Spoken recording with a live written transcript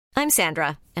I'm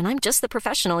Sandra, and I'm just the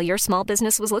professional your small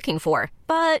business was looking for.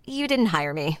 But you didn't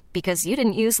hire me because you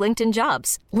didn't use LinkedIn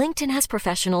Jobs. LinkedIn has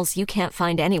professionals you can't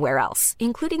find anywhere else,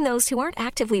 including those who aren't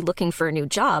actively looking for a new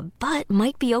job, but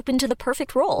might be open to the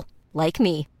perfect role, like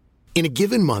me. In a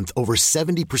given month, over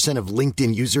 70% of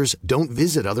LinkedIn users don't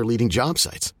visit other leading job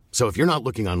sites. So if you're not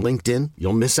looking on LinkedIn,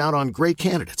 you'll miss out on great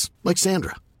candidates like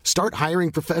Sandra. Start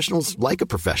hiring professionals like a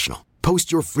professional.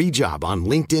 Post your free job on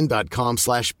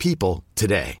linkedin.com/people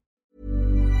today.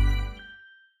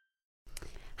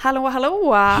 Hallå,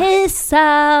 hallå!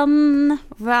 Hejsan!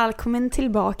 Välkommen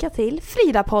tillbaka till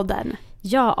Frida-podden.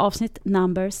 Ja, avsnitt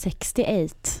number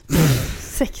 68.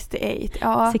 68,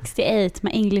 ja. 68,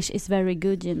 my English is very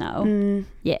good, you know.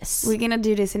 Yes. We're gonna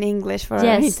do this in English for our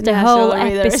yes, the international whole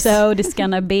readers. episode is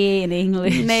gonna be in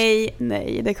English.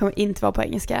 Nej, det kommer inte vara på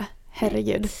engelska.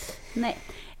 Herregud. Nej.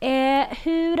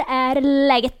 Hur är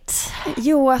läget?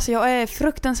 Jo, alltså jag är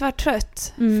fruktansvärt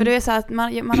trött. För det är så att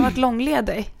man har varit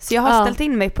långledig. Så jag har ställt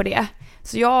in mig på det.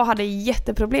 Så jag hade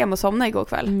jätteproblem att somna igår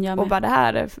kväll. Och bara det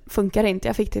här funkar inte,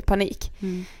 jag fick typ panik.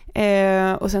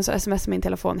 Och sen så smsade min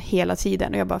telefon hela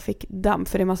tiden. Och jag bara fick damp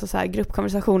för det är massa så här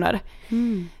gruppkonversationer.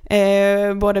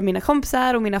 Både mina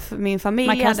kompisar och min familj.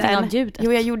 Man kan stänga av ljudet.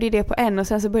 Jo, jag gjorde det på en och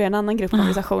sen så började en annan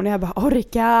gruppkonversation. Och jag bara,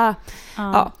 orka!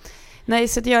 Ja. Nej,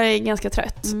 så jag är ganska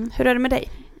trött. Hur är det med dig?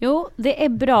 Jo, det är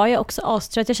bra. Jag är också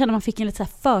astrött. Jag känner att man fick en lite så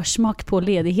här försmak på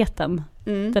ledigheten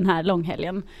den här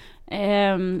långhelgen.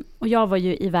 Och jag var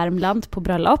ju i Värmland på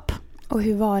bröllop. Och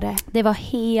hur var det? Det var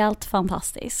helt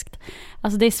fantastiskt.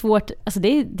 Alltså det är svårt, alltså det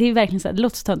är verkligen så här, det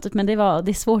låter så töntigt, men det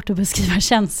är svårt att beskriva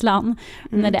känslan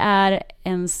när det är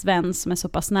en vän som är så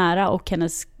pass nära och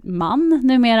hennes man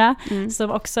numera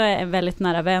som också är en väldigt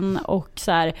nära vän och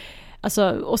så här. Alltså,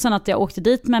 och sen att jag åkte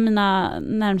dit med mina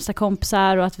närmsta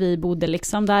kompisar och att vi bodde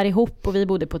liksom där ihop och vi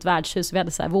bodde på ett värdshus och vi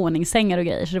hade så här våningssängar och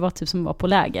grejer så det var typ som att vara på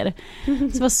läger.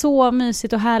 Så det var så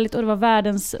mysigt och härligt och det var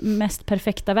världens mest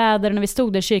perfekta väder och när vi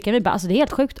stod där i kyrkan vi bara, alltså det är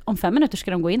helt sjukt, om 5 minuter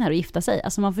ska de gå in här och gifta sig.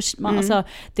 Alltså, alltså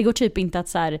det går typ inte att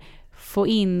så här få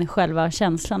in själva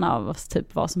känslan av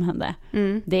typ vad som hände.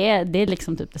 Det är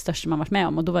liksom typ det största man varit med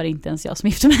om och då var det inte ens jag som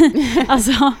gifte mig.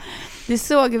 Alltså. Det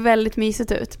såg väldigt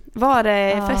mysigt ut. Var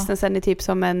det festen sen i typ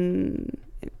som en,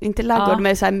 inte laggård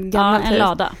men så här gammalt en hus?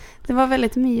 lada. Det var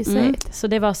väldigt mysigt. Så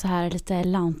det var så här lite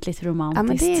lantligt romantiskt. Ja,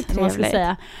 men det är trevligt.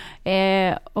 Säga.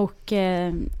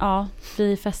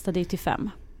 Vi festade ju till 5.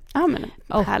 Ja, men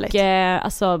härligt.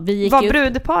 Alltså, vi gick var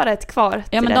brudparet kvar?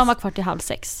 Ja, men de var kvar till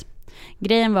 5:30.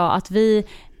 Grejen var att vi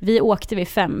åkte vid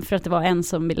 5 för att det var en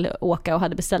som ville åka och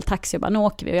hade beställt taxi och bara, nu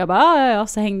åker vi. Och jag bara, ja,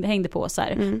 så hängde på så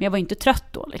här. Men jag var inte trött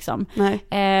då liksom.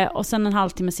 Och sen en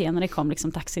halvtimme senare kom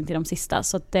liksom taxin till de sista.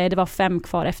 Så att det var 5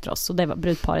 kvar efter oss och det var,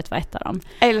 brudparet var ett av dem.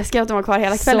 Jag älskar att de var kvar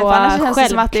hela kvällen. För annars känns det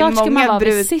som att det är många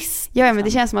men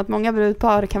det känns som att många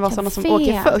brudpar kan vara sådana som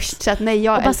åker först. Så att nej,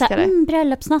 jag älskar det.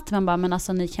 Bröllopsnatt, man bara, men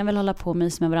alltså ni kan väl hålla på och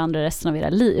mysa med varandra resten av era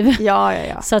liv. Ja.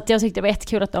 Så att jag tyckte det var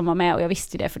jättekul att de var med och jag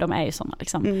visste ju det för de är ju sådana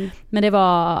liksom. Men det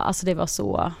var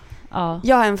så. Ja.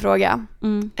 Jag har en fråga.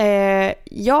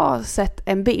 Jag har sett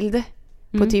en bild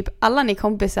på typ alla ni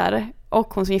kompisar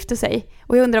och hon som gifte sig.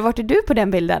 Och jag undrar, vart är du på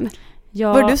den bilden?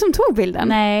 Var det du som tog bilden?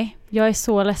 Nej, jag är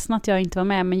så ledsen att jag inte var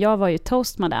med. Men jag var ju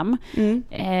toastmadam.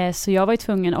 Så jag var ju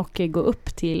tvungen att gå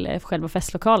upp till själva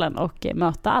festlokalen och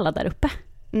möta alla där uppe.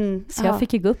 Så jag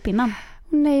fick ju gå upp innan.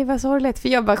 Nej, vad sorgligt. För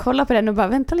jag bara kollar på den och bara,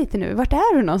 vänta lite nu. Vart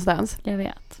är du någonstans? Jag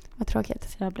vet. Vad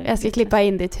tråkigt. Jag ska klippa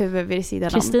in ditt huvud vid sidan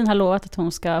om. Kristin har lovat att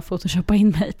hon ska photoshoppa in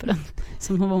mig på den.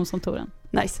 Som hon som tog den.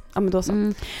 Nice. Ja, men då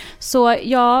så. Så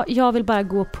jag vill bara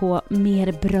gå på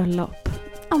mer bröllop.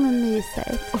 Ja, men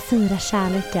mysigt. Och fira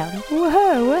kärleken.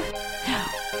 Wow.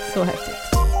 Så häftigt.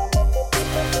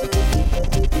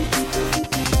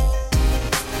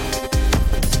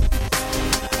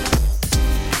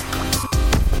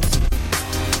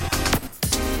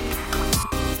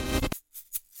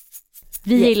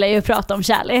 Vi gillar ju att prata om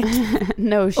kärlek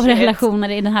och relationer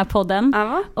i den här podden.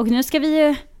 Och nu ska vi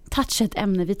ju toucha ett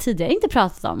ämne vi tidigare inte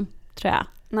pratat om, tror jag.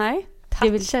 Nej,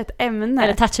 toucha ett ämne.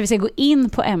 Eller toucha, vi ska gå in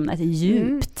på ämnet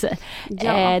djupt.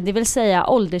 Det vill säga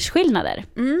åldersskillnader.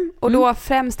 Och då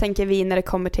främst tänker vi när det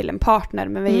kommer till en partner.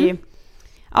 Men vi...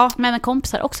 Ja. Men med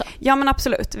kompisar också. Ja, men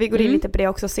absolut. Vi går in lite på det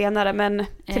också senare. Men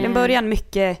till en början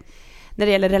mycket... när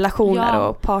det gäller relationer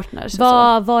och partners.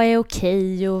 Vad är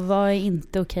okej och vad är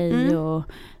inte okej och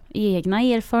egna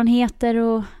erfarenheter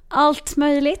och allt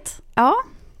möjligt. Ja.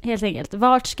 Helt enkelt.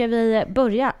 Vart ska vi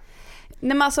börja?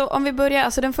 Nej, men alltså, om vi börjar,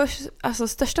 alltså den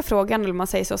största frågan, eller man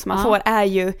säger så, som man får är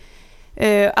ju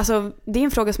alltså det är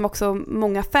en fråga som också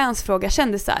många fans frågar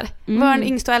kändisar. Vad är den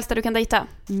yngsta och äldsta du kan dejta?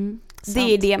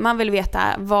 Det är det man vill veta,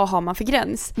 vad har man för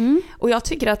gräns. Och jag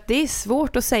tycker att det är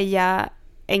svårt att säga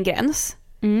en gräns.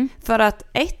 För att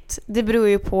det beror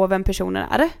ju på vem personen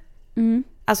är.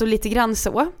 Alltså lite grann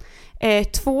så.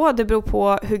 2, det beror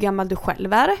på hur gammal du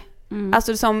själv är.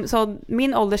 Alltså så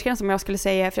min åldersgräns, som jag skulle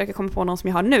säga, försöka komma på någon som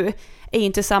jag har nu, är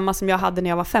inte samma som jag hade när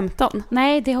jag var 15.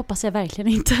 Nej, det hoppas jag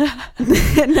verkligen inte.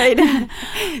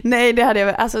 nej, det hade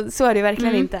jag, alltså så är det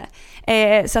verkligen inte.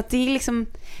 Så att det är liksom,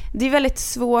 det är väldigt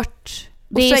svårt.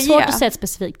 Det är svårt att säga ett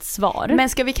specifikt svar. Men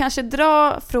ska vi kanske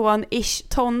dra från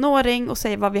tonåring och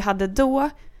säga vad vi hade då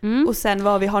och sen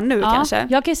vad vi har nu kanske?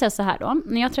 Jag kan ju säga så här då.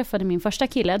 När jag träffade min första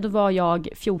kille, då var jag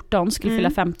 14, skulle fylla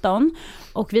 15.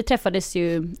 Och vi träffades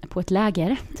ju på ett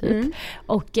läger typ.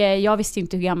 Och jag visste ju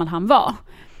inte hur gammal han var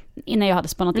innan jag hade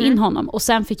spannat in honom. Och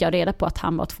sen fick jag reda på att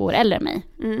han var 2 år äldre än mig.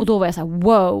 Och då var jag så här: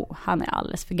 wow, han är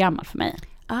alldeles för gammal för mig.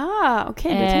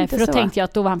 Okej, för då tänkte jag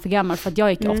att då var han för gammal, för att jag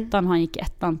gick i 8:an och han gick i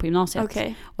 1:an på gymnasiet.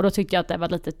 Och då tyckte jag att det var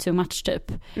lite too much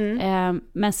typ.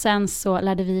 Men sen så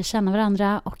lärde vi känna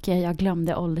varandra och jag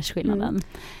glömde åldersskillnaden.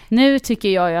 Nu tycker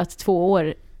jag ju att 2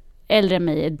 år äldre än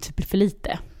mig är typ för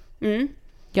lite.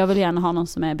 Jag vill gärna ha någon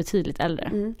som är betydligt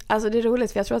äldre. Alltså det är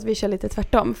roligt, för jag tror att vi kör lite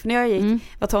tvärtom. För när jag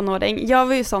var tonåring, jag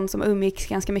var ju sån som umgicks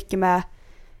ganska mycket med,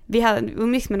 vi hade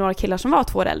umgicks med några killar som var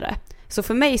 2 år äldre. Så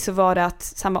för mig så var det att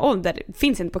samma ålder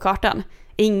finns inte på kartan.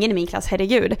 Ingen i min klass,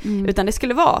 herregud. Utan det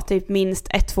skulle vara typ minst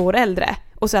 1-2 år äldre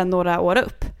och sen några år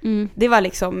upp. Det var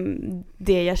liksom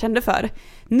det jag kände för.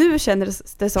 Nu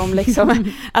kändes det som liksom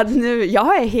att nu,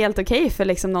 jag är helt okej för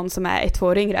liksom någon som är 1-2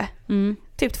 år yngre.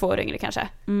 Typ 2 år yngre kanske.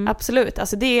 Absolut.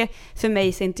 Alltså det, för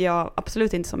mig ser inte jag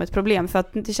absolut inte som ett problem. För att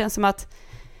det känns som att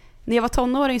när jag var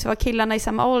tonåring så var killarna i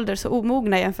samma ålder så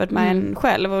omogna jämfört med en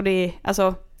själv. Och det,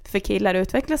 alltså, för killar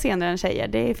utvecklas senare än tjejer,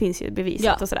 det finns ju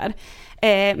bevisat och sådär.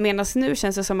 Medan nu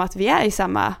känns det som att vi är i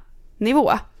samma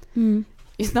nivå.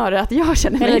 Snarare att jag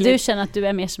känner mig... Eller du känner att du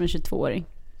är mer som en 22-åring?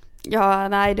 Ja,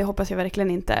 nej, det hoppas jag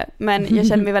verkligen inte. Men jag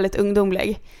känner mig väldigt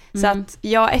ungdomlig. Så att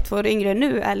jag 1-2 år yngre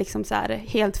nu är liksom så här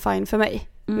helt fine för mig.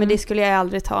 Men det skulle jag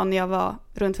aldrig ta när jag var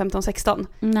runt 15-16.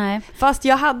 Nej. Fast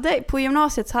på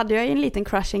gymnasiet så hade jag en liten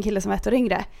crush, en kille som var 1 år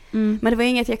yngre. Men det var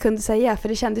inget jag kunde säga, för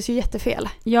det kändes ju jättefel.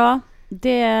 Ja,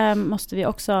 det måste vi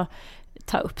också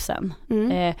ta upp sen.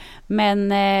 Men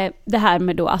det här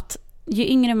med då att ju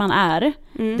yngre man är,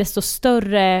 desto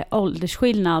större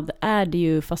åldersskillnad är det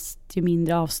ju, fast ju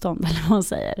mindre avstånd, eller vad man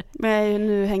säger. Men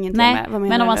nu hänger inte med. Vad menar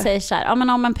men om man du? säger så här, ja, men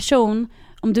om en person,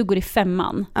 om du går i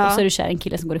 5:an och så är du kär en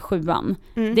kille som går i 7:an.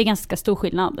 Det är ganska stor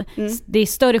skillnad. Det är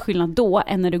större skillnad då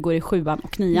än när du går i 7:an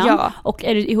och 9:an. Ja. Och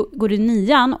går du i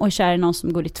 9:an och är kär någon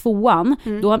som går i 2:an,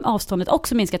 då har avståndet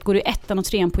också minskat. Går du i 1:an och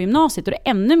 3:an på gymnasiet, då är det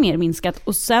ännu mer minskat.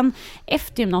 Och sen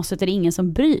efter gymnasiet är det ingen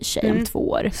som bryr sig om 2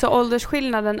 år. Så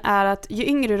åldersskillnaden är att ju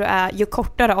yngre du är, ju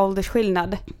kortare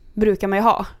åldersskillnad brukar man ju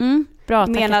ha. Bra,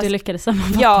 tack att du lyckades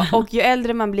sammanfatta. Ja, och ju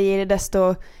äldre man blir,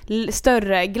 desto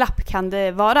större glapp kan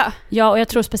det vara. Ja, och jag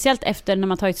tror speciellt efter när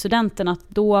man tagit studenten, att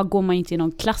då går man inte i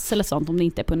någon klass eller sånt om det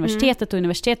inte är på universitetet. Och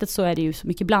universitetet så är det ju så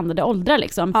mycket blandade åldrar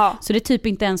liksom. Ja. Så det är typ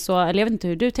inte ens så, eller jag vet inte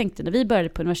hur du tänkte när vi började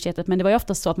på universitetet, men det var ju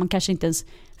ofta så att man kanske inte ens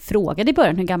frågade i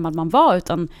början hur gammal man var,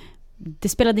 utan det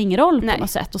spelade ingen roll på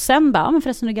något sätt. Och sen bara, men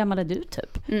förresten hur gammal är du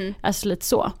typ? Alltså lite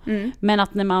så. Men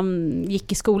att när man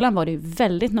gick i skolan var det ju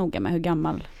väldigt noga med hur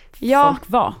gammal folk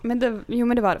var. Men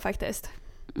det var det faktiskt.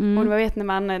 Och jag vet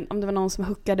om det var någon som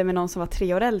hookade med någon som var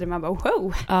 3 år äldre, man bara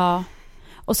wow. Ja.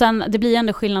 Och sen det blir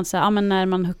ändå skillnad så här, men när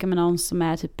man hookar med någon som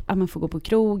är typ, man får gå på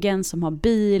krogen, som har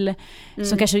bil,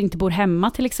 som kanske inte bor hemma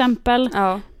till exempel.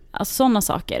 Ja. Alltså sådana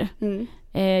saker.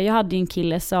 Jag hade ju en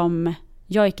kille som,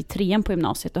 jag gick i 3:an på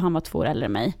gymnasiet och han var 2 år äldre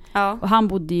än mig. Ja. Och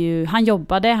han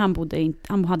jobbade,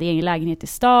 han hade egen lägenhet i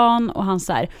stan och han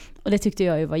så här, och det tyckte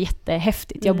jag ju var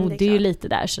jättehäftigt. Jag bodde ju lite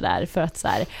där så där för att så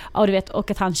här, ja du vet,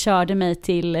 och att han körde mig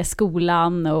till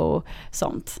skolan och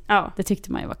sånt. Ja. Det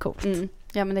tyckte man ju var coolt.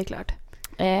 Ja, men det är klart.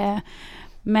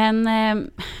 Men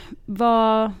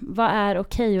vad är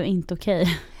okej och inte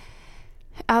okej?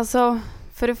 Alltså,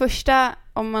 för det första,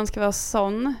 om man ska vara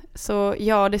sån, så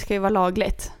ja, det ska ju vara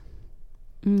lagligt.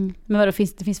 Men vadå,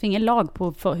 det finns ingen lag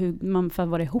på för hur man får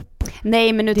vara ihop?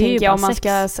 Nej, men nu tänker jag om man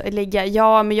ska ligga.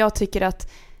 Ja, men jag tycker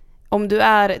att om du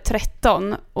är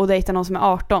 13 och dejtar någon som är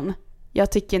 18,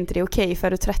 jag tycker inte det är okej. För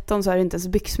du är 13 så är du inte ens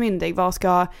byxmyndig.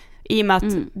 I och med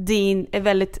att det är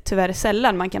väldigt tyvärr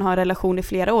sällan man kan ha en relation i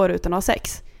flera år utan att ha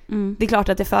sex. Det är klart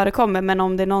att det förekommer, men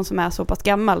om det är någon som är så pass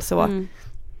gammal så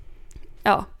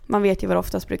ja, man vet ju vad det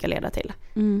oftast brukar leda till.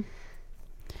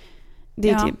 Det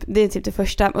är typ det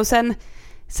första. Och sen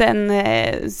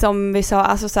som vi sa,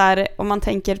 alltså så här, om man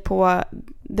tänker på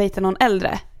dejta någon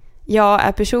äldre. Ja,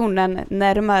 är personen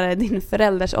närmare din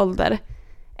förälders ålder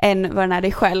än vad den är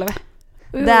dig själv.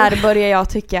 Där börjar jag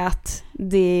tycka att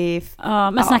det...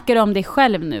 Ja, men snackar du om dig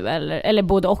själv nu eller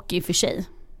både och i och för sig?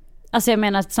 Alltså jag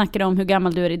menar, snackar du om hur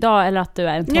gammal du är idag eller att du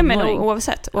är en tonåring? Ja, men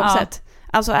oavsett. Ja.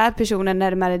 Alltså är personen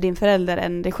närmare din förälder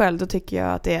än dig själv, då tycker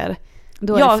jag att det är...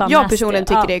 Jag personligen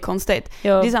tycker det är konstigt.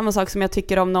 Jo. Det är samma sak som jag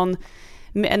tycker om någon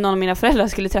av mina föräldrar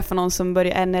skulle träffa någon som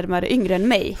är närmare yngre än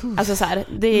mig. Alltså så här,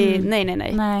 det är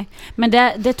nej. Men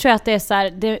det tror jag att det är så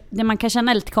här, det man kan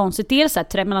känna lite konstigt, det är så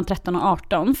här, mellan 13 och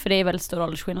 18, för det är väldigt stor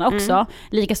åldersskillnad också.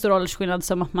 Lika stor åldersskillnad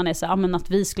som att man är så här, men att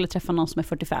vi skulle träffa någon som är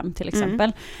 45 till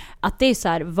exempel. Att det är så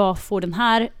här, vad får den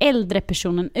här äldre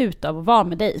personen ut av att vara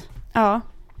med dig? Ja.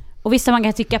 Och vissa man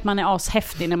kan tycka att man är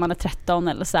ashäftig när man är 13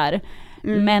 eller så här.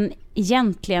 Men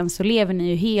egentligen så lever ni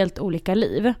ju helt olika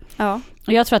liv. Ja.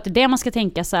 Och jag tror att det är det man ska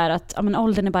tänka så här, att ja, men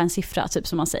åldern är bara en siffra typ,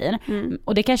 som man säger.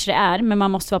 Och det kanske det är, men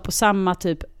man måste vara på samma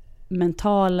typ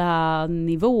mentala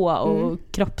nivå och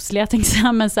kroppsliga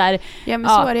men så här, ja, men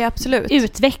så är det absolut.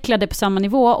 Utvecklade på samma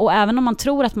nivå, och även om man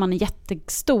tror att man är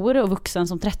jättestor och vuxen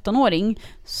som 13-åring,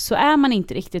 så är man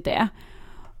inte riktigt det.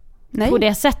 Nej. På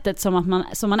det sättet som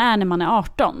man är när man är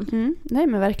 18. Nej,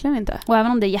 men verkligen inte. Och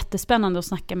även om det är jättespännande att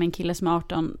snacka med en kille som är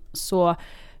 18, så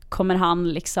kommer han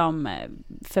liksom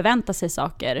förvänta sig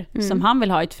saker som han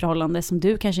vill ha i ett förhållande som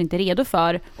du kanske inte är redo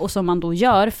för, och som man då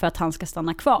gör för att han ska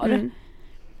stanna kvar.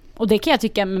 Och det kan jag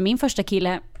tycka med min första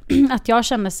kille, att jag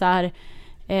känner så här,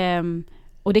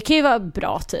 och det kan ju vara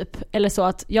bra typ, eller så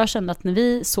att jag kände att när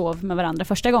vi sov med varandra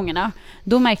första gångerna,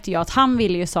 då märkte jag att han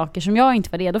ville ju saker som jag inte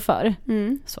var redo för,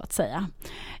 så att säga.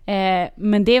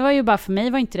 Men det var ju bara, för mig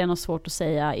var inte det något svårt att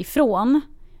säga ifrån,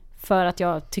 för att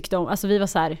jag tyckte om, alltså vi var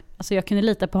så här, alltså jag kunde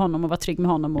lita på honom och vara trygg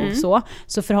med honom och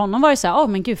så för honom var det så här,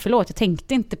 men gud förlåt, jag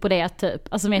tänkte inte på det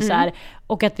typ, alltså mer så här,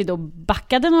 och att vi då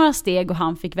backade några steg och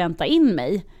han fick vänta in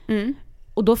mig,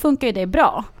 och då funkar ju det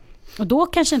bra. Och då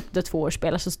kanske inte 2 år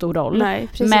spelar så stor roll. Nej,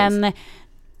 men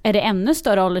är det ännu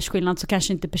större åldersskillnad, så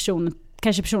kanske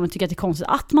personen tycker att det är konstigt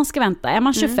att man ska vänta. Är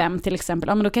man 25 till exempel,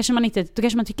 ja, men då kanske man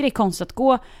tycker det är konstigt att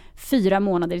gå 4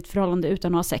 månader i ett förhållande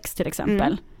utan att ha sex till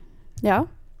exempel. Ja.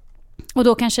 Och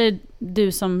då kanske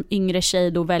du som yngre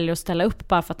tjej då väljer att ställa upp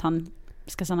bara för att han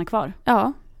ska stanna kvar.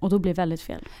 Ja. Och då blir det väldigt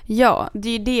fel. Ja,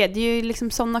 det är ju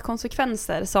liksom sådana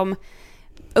konsekvenser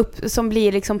som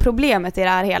blir liksom problemet i det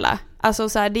här hela. Alltså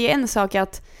så här, det är en sak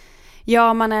att jag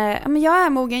är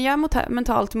mogen, jag är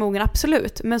mentalt mogen,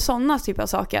 absolut. Men sådana typer av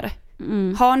saker.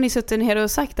 Har ni suttit ner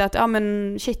och sagt att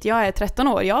jag är 13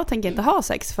 år, jag tänker inte ha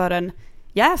sex förrän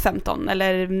jag är 15,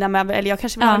 eller jag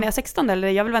kanske vill ha när jag är 16, eller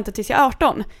jag vill vänta tills jag är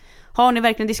 18. Har ni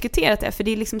verkligen diskuterat det? För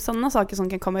det är liksom sådana saker som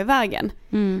kan komma i vägen.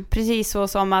 Precis så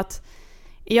som att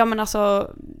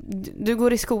du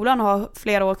går i skolan och har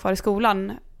flera år kvar i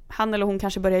skolan. Han eller hon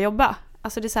kanske börjar jobba.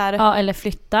 Alltså det är så här... Ja, eller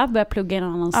flytta, börja plugga i en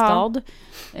annan stad.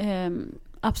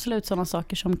 Absolut sådana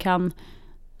saker som kan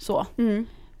så.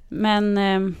 Men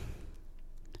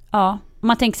om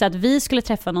man tänker sig att vi skulle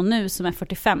träffa någon nu som är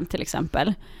 45 till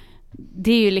exempel.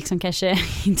 Det är ju liksom kanske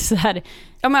inte så här.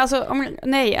 Ja, men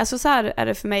alltså så här är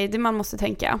det för mig. Det man måste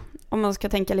tänka. Om man ska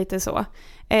tänka lite så.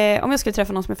 Om jag skulle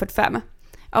träffa någon som är 45.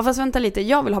 Ja, fast vänta lite.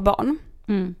 Jag vill ha barn.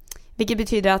 Vilket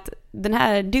betyder att den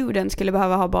här duden skulle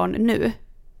behöva ha barn nu.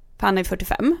 För han är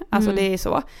 45. Alltså det är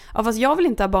så. Ja, fast jag vill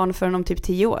inte ha barn förrän om typ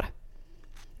 10 år.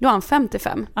 Då är han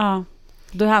 55. Ja,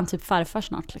 då är han typ farfar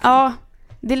snart. Liksom. Ja,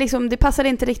 det passar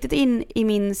inte riktigt in i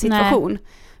min situation. Nej.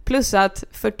 Plus att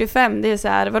 45, det är så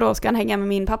här, vadå, ska han hänga med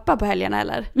min pappa på helgerna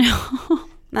eller?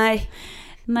 Nej.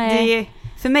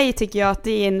 För mig tycker jag att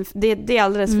det är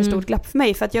alldeles för stort glapp för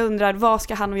mig. För att jag undrar, vad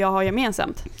ska han och jag ha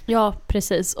gemensamt? Ja,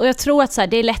 precis. Och jag tror att så här,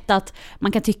 det är lätt att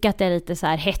man kan tycka att det är lite så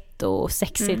här hett och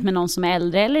sexigt med någon som är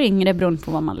äldre eller yngre, beroende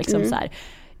på vad man liksom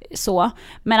så.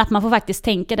 Men att man får faktiskt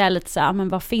tänka där lite så här, men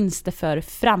vad finns det för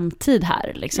framtid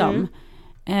här liksom?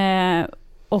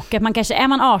 Och att man kanske, är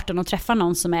man 18 och träffar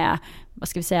någon som är, vad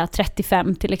ska vi säga,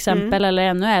 35 till exempel, eller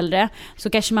ännu äldre, så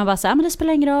kanske man bara säger, men det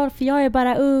spelar ingen roll för jag är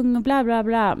bara ung och bla bla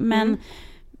bla. Men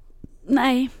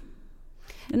nej,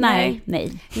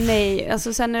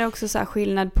 alltså sen är det också så här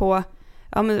skillnad på,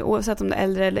 ja men oavsett om det är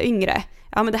äldre eller yngre.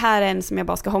 Ja, men det här är en som jag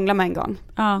bara ska hångla med en gång.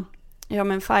 Ja,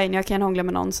 men fine, jag kan hångla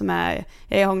med någon som är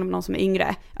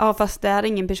yngre. Ja, fast det är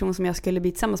ingen person som jag skulle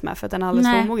bli tillsammans med, för att den är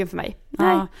alldeles för omogen för mig.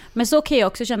 Ja. Men så kan jag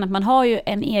också känna att man har ju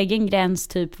en egen gräns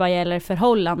typ vad gäller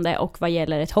förhållande och vad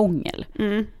gäller ett hångel.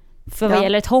 För vad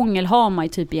gäller ett hångel har man ju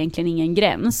typ egentligen ingen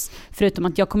gräns. Förutom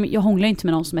att jag hånglar inte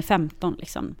med någon som är 15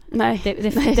 liksom. Nej.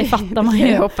 Det fattar man ju.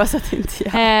 Jag hoppas att inte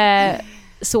jag.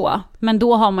 Så, men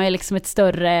då har man ju liksom ett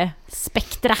större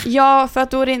spektra. Ja, för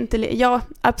att då är det inte... Ja,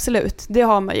 absolut, det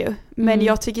har man ju. Men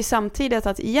jag tycker samtidigt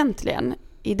att egentligen,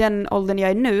 i den åldern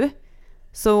jag är nu,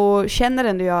 så känner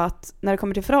ändå jag att när det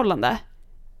kommer till förhållande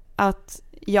att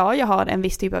ja, jag har en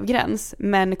viss typ av gräns,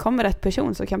 men kommer rätt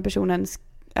person så kan personen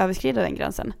överskrida den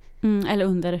gränsen. Eller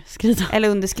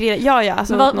underskrida. Ja.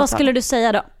 Alltså, vad skulle du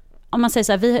säga då? Om man säger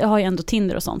så här, vi har ju ändå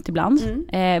Tinder och sånt ibland.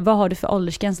 Vad har du för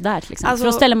åldersgräns där till exempel? För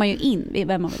då ställer man ju in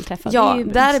vem man vill träffa. Ja,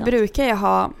 där brukar jag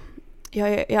ha...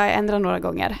 Jag ändrar några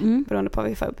gånger beroende på vad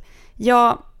vi får upp.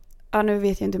 Nu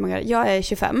vet jag inte hur många. Jag är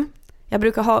 25. Jag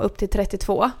brukar ha upp till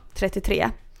 32,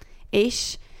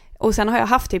 33-ish. Och sen har jag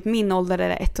haft typ min ålder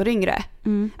eller 1 år yngre.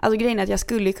 Alltså grejen är att jag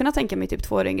skulle kunna tänka mig typ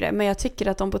 2 år yngre. Men jag tycker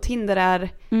att de på Tinder är...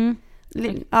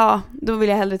 Ja, då vill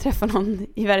jag hellre träffa någon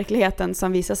i verkligheten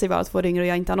som visar sig vara 2 år yngre och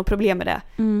jag inte har något problem med det.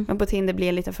 Men på Tinder blir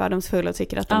jag lite fördomsfull och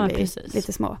tycker att de blir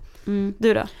lite små.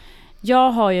 Du då?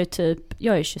 Jag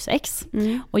är 26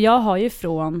 och jag har ju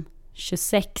från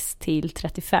 26 till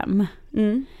 35.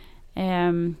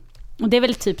 Och det är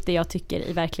väl typ det jag tycker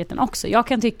i verkligheten också. Jag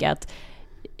kan tycka att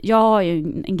jag har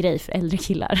ju en grej för äldre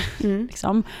killar.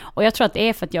 Liksom. Och jag tror att det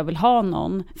är för att jag vill ha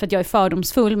någon, för att jag är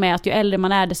fördomsfull med att ju äldre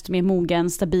man är desto mer mogen,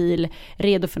 stabil,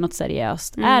 redo för något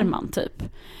seriöst är man typ.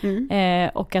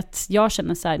 Och att jag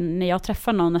känner så här, när jag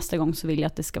träffar någon nästa gång så vill jag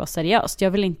att det ska vara seriöst.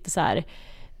 Jag vill inte så här,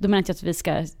 då menar jag inte att vi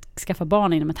ska skaffa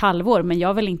barn inom ett halvår, men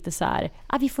jag vill inte så här,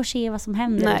 vi får se vad som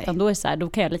händer. Utan då är så här, då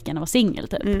kan jag lika gärna vara singel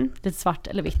typ. Lite svart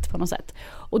eller vitt på något sätt.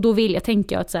 Och då vill jag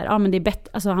tänka att så här, men det är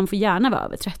bättre, alltså han får gärna vara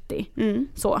över 30.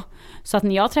 Så att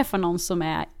när jag träffar någon som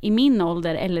är i min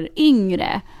ålder eller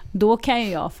yngre, då kan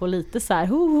jag få lite så här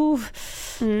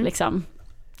liksom,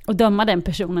 och döma den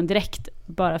personen direkt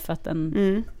bara för att den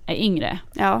är yngre.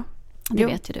 Ja. Det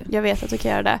vet ju du. Jag vet att du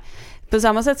kan göra det. På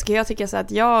samma sätt ska jag tycka så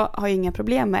att jag har inga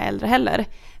problem med äldre heller.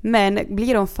 Men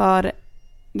blir de för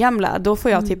gamla, då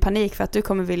får jag typ panik för att du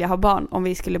kommer vilja ha barn om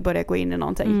vi skulle börja gå in i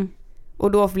någonting.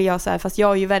 Och då blir jag så här, fast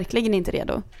jag är ju verkligen inte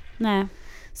redo. Nej.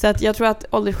 Så att jag tror att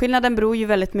åldersskillnaden beror ju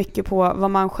väldigt mycket på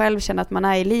vad man själv känner att man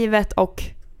är i livet och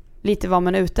lite vad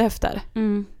man är ute efter.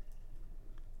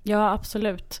 Ja,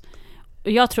 absolut.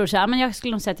 Jag tror så här, men jag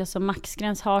skulle nog säga att jag som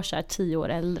maxgräns har så här 10 år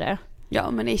äldre.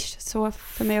 Ja, men ish, så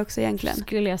för mig också egentligen.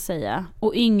 Skulle jag säga.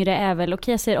 Och yngre är väl,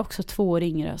 okej, jag säger också 2 år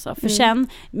yngre. Alltså. För sen,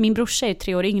 min brorsa är ju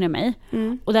 3 år yngre än mig.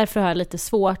 Och därför har jag lite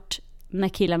svårt när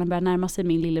killarna börjar närma sig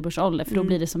min lillebrors ålder. För då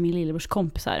blir det som min lillebrors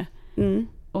kompisar.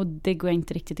 Och det går jag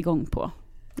inte riktigt igång på.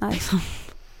 Nej,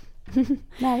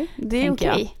 Nej, det är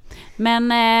okej.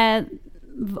 Men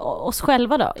oss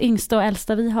själva då, yngsta och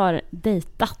äldsta, vi har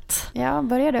dejtat. Ja,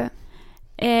 börjar du?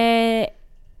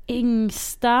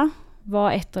 Yngsta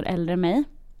var 1 år äldre än mig.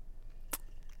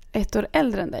 1 år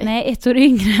äldre än dig? Nej, 1 år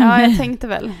yngre än mig. Ja, jag mig. tänkte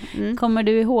väl. Kommer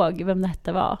du ihåg vem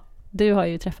detta var? Du har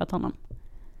ju träffat honom.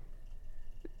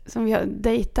 Som vi har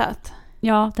dejtat?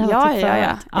 Ja, det var typ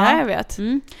förut. Ja, jag vet.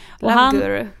 Och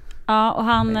Guru. Ja, och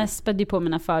han spädde på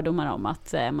mina fördomar om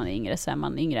att man är yngre så är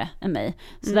man yngre än mig.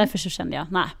 Så därför så kände jag,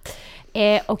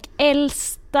 nej. Och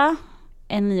äldsta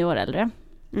är 9 år äldre.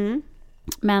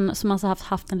 Men som alltså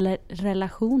haft en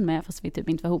relation med, fast vi typ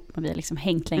inte var ihop, men vi har liksom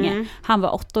hängt länge. Han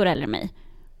var 8 år äldre än mig.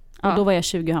 Och då var jag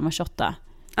 20 och han var 28.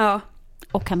 Ja.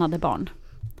 Och han hade barn.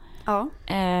 Ja.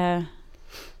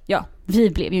 Ja, vi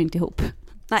blev ju inte ihop.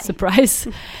 Nej.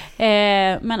 Surprise.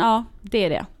 Men ja, det är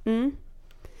det.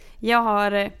 Jag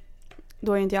har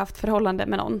då inte haft förhållande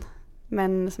med någon.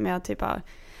 Men som jag typ har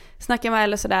snackat med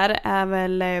eller sådär är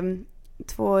väl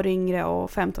 2 år yngre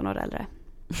och 15 år äldre.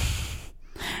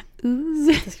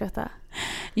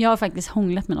 Jag har faktiskt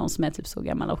hånglat med någon som är typ så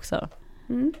gammal också.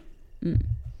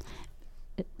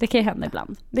 Det kan ju hända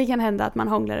ibland. Det kan hända att man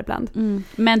hånglar ibland.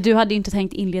 Men du hade ju inte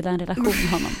tänkt inleda en relation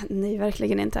med honom. Nej,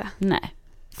 verkligen inte. Nej.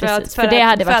 För det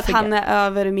hade varit att han är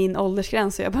över min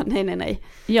åldersgräns och jag bara nej.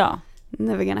 Ja.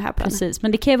 Never gonna happen. Precis,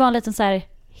 men det kan ju vara en liten så här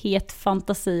het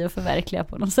fantasi att förverkliga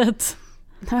på något sätt.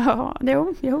 Ja,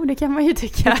 jo, det kan man ju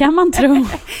tycka. Det kan man tro.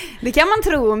 Det kan man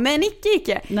tro, men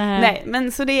icke. Nej,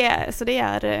 men så det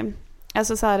är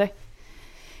alltså så här.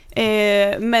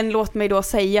 Men låt mig då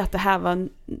säga att det här var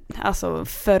alltså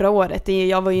förra året.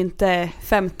 Jag var ju inte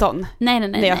 15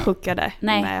 när jag hookade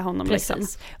med honom. Precis.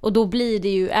 Liksom. Och då blir det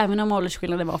ju, även om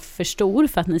åldersskillnaden var för stor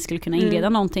för att ni skulle kunna inleda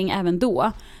någonting även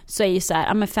då, så är ju så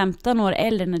här, men 15 år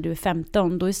eller när du är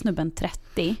 15, då är snubben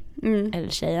 30 eller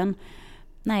tjejen.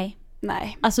 Nej.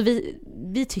 Alltså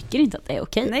vi tycker inte att det är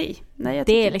okej. Nej,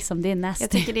 det är liksom, det är nasty.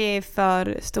 Jag tycker det är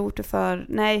för stort och för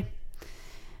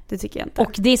det tycker jag inte.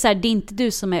 Och det är så här, det är inte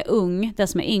du som är ung, den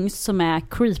som är yngst som är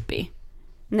creepy.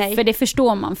 Nej. För det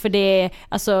förstår man, för det är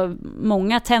alltså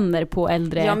många tänder på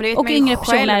äldre och yngre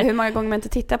personer. Hur många gånger man inte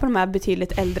tittar på de här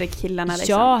betydligt äldre killarna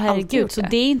liksom. Ja, herregud, så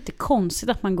det är inte konstigt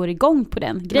att man går igång på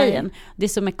den grejen. Nej. Det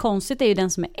som är konstigt är ju den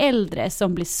som är äldre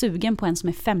som blir sugen på en som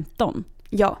är 15.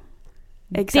 Ja.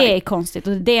 Exakt. Det är konstigt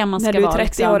och det är det man ska vara. När du är 30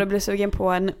 liksom år och blir sugen på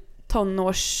en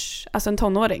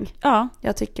tonåring. Ja.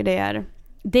 Jag tycker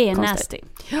det är nasty.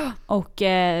 Ja. Och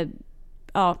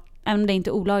även om det inte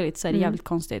är olagligt så är det jävligt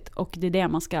konstigt. Och det är det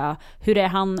man ska... Hur är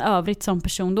han övrigt som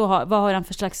person då? Vad har han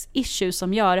för slags issue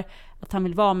som gör att han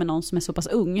vill vara med någon som är så pass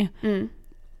ung?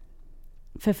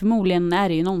 För förmodligen är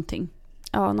det ju någonting.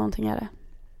 Ja, någonting är det.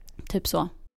 Typ så.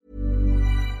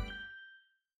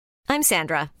 I'm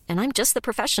Sandra, and I'm just the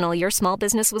professional your small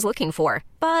business was looking for.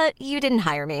 But you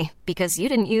didn't hire me because you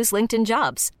didn't use LinkedIn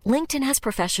Jobs. LinkedIn has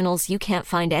professionals you can't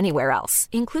find anywhere else,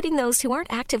 including those who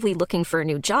aren't actively looking for a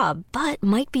new job, but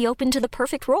might be open to the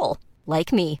perfect role,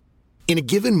 like me. In a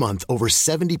given month, over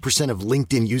 70% of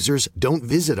LinkedIn users don't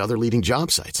visit other leading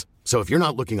job sites. So if you're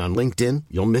not looking on LinkedIn,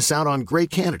 you'll miss out on great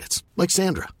candidates like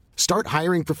Sandra. Start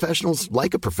hiring professionals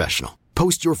like a professional.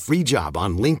 Post your free job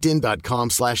on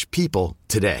linkedin.com/people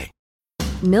today.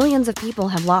 Millions of people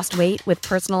have lost weight with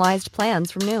personalized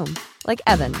plans from Noom. Like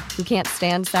Evan, who can't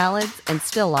stand salads and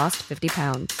still lost 50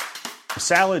 pounds.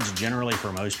 Salads generally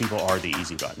for most people are the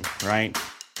easy button, right?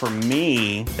 For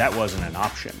me, that wasn't an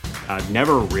option. I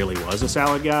never really was a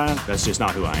salad guy. That's just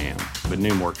not who I am. But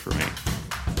Noom worked for me.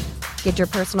 Get your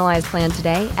personalized plan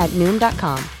today at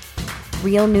Noom.com.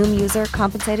 Real Noom user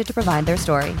compensated to provide their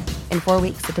story. In 4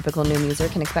 weeks, the typical Noom user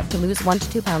can expect to lose 1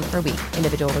 to 2 pounds per week.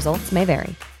 Individual results may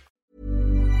vary.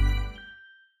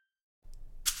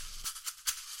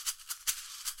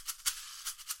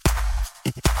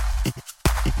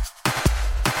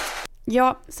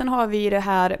 Ja, sen har vi det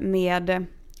här med...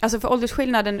 Alltså för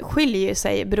åldersskillnaden skiljer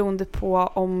sig beroende på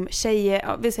om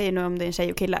tjejer... Vi säger nu om det är en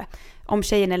tjej och kille. Om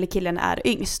tjejen eller killen är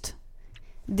yngst.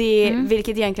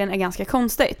 Vilket egentligen är ganska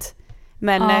konstigt.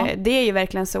 Men det är ju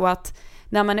verkligen så att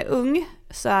när man är ung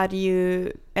så är det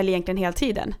ju... Eller egentligen hela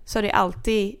tiden. Så är det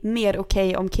alltid mer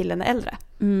okej om killen är äldre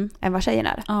än vad tjejen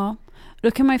är. Ja,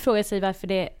 då kan man ju fråga sig varför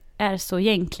det är så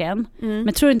egentligen.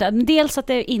 Men tror inte att dels att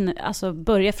det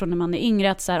börjar från när man är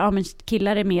yngre att så här, men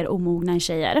killar är mer omogna än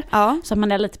tjejer. Ja. Så att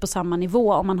man är lite på samma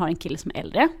nivå om man har en kille som är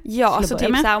äldre. Ja, så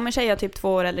typ så här, om en tjej har typ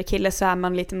 2 år eller kille så är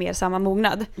man lite mer samma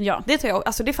mognad. Ja. Det tror jag,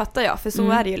 alltså det fattar jag, för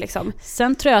så är det ju liksom.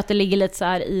 Sen tror jag att det ligger lite så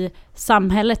här i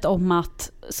samhället om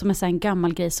att, som är så en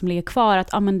gammal grej som ligger kvar,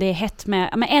 att men det är hett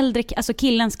med men äldre, alltså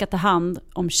killen ska ta hand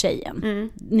om tjejen.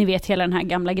 Ni vet hela den här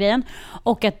gamla grejen.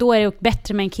 Och att då är det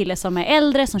bättre med en kille som är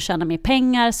äldre, som tjänar mer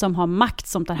pengar, som har makt,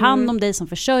 som tar hand om dig, som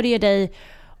försörjer dig.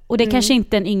 Och det kanske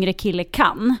inte en yngre kille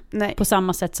kan. Nej. På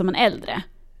samma sätt som en äldre.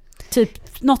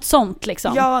 Typ något sånt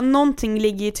liksom. Ja, någonting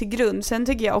ligger ju till grund. Sen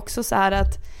tycker jag också så här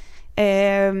att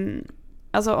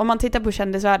alltså om man tittar på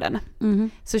kändisvärlden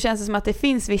så känns det som att det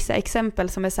finns vissa exempel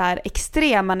som är så här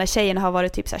extrema när tjejerna har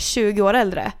varit typ så här 20 år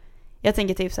äldre. Jag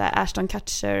tänker typ så här Ashton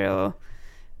Kutcher och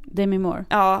Demi Moore.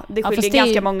 Ja, det skiljer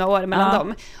ganska många år mellan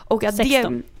dem. Och att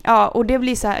 16. Och det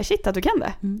blir så här, shit att du kan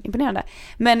det. Imponerande.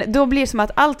 Men då blir det som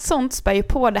att allt sånt spär ju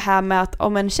på det här med att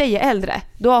om en tjej är äldre,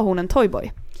 då har hon en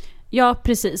toyboy. Ja,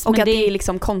 precis. Och men att det är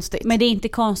liksom konstigt. Men det är inte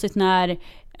konstigt när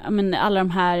alla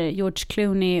de här George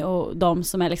Clooney och de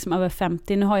som är liksom över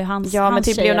 50, nu har ju hans men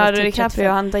typ Leonardo DiCaprio,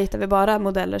 han dejtar vi bara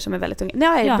modeller som är väldigt unga.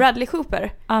 Nej, Bradley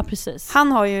Cooper. Ja, precis.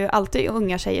 Han har ju alltid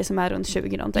unga tjejer som är runt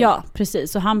 20 någonting. Ja,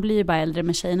 precis. Och han blir ju bara äldre,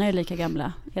 men tjejerna är lika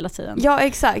gamla hela tiden. Ja,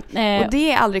 exakt. Och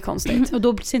det är aldrig konstigt. Och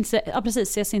då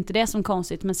ses inte det som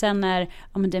konstigt. Men sen när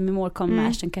Demi Moore kommer med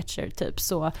Ashton Kutcher typ,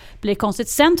 så blir det konstigt.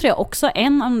 Sen tror jag också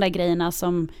en av de där grejerna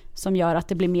som gör att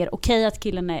det blir mer okej att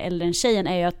killen är äldre än tjejen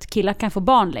är ju att killar kan få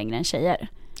barn längre än tjejer.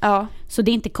 Ja. Så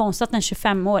det är inte konstigt att en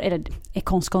 25-år, eller är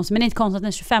konstigt, men det är inte konstigt att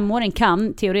en 25-åring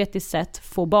kan teoretiskt sett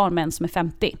få barn med en som är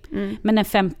 50. Men en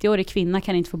 50-årig kvinna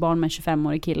kan inte få barn med en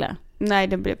 25-årig kille. Nej,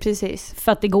 det blir precis.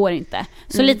 För att det går inte.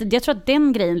 Så jag tror att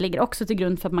den grejen ligger också till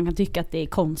grund för att man kan tycka att det är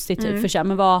konstigt typ,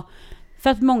 för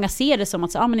att många ser det som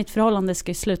att men ett förhållande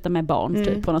ska ju sluta med barn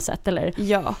typ, på något sätt. Eller?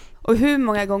 Ja, och hur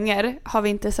många gånger har vi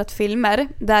inte sett filmer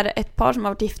där ett par som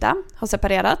har varit gifta har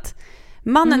separerat.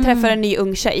 Mannen träffar en ny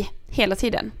ung tjej hela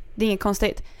tiden. Det är inget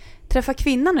konstigt. Träffar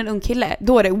kvinnan en ung kille,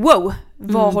 då är det wow,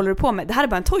 vad håller du på med? Det här är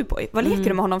bara en toyboy. Vad leker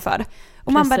du med honom för?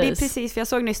 Och man bara, det är precis, för jag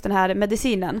såg nyss den här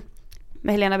Medicinen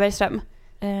med Helena Bergström.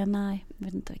 Nej, jag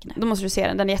vet inte vilken. Då måste du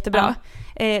se den är jättebra.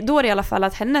 Då är det i alla fall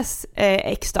att hennes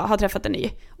ex då har träffat en ny.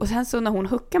 Och sen så när hon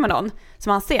hookar med någon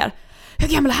som han ser, hur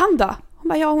gammal är han då? Hon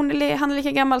bara, han är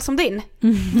lika gammal som din.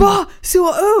 Va?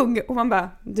 Så ung! Och man bara,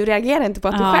 du reagerar inte på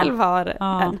att du själv har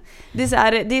en. Det är, så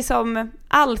här, det är som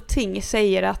allting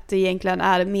säger att det egentligen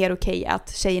är mer okej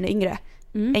att tjejen är yngre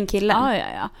än killen.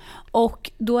 Ja.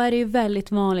 Och då är det ju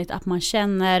väldigt vanligt att man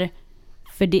känner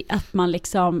för det, att man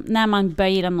liksom, när man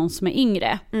börjar gilla någon som är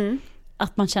yngre,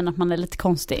 att man känner att man är lite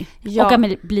konstig. Ja. Och att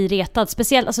man blir retad.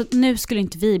 Speciellt, alltså nu skulle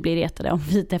inte vi bli retade om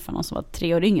vi träffade någon som var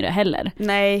 3 år yngre heller.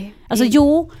 Nej. Alltså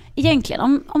egentligen.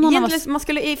 Om någon egentligen man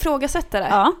skulle ifrågasätta det.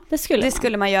 Ja, det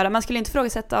skulle man göra. Man skulle inte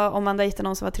ifrågasätta om man dejtar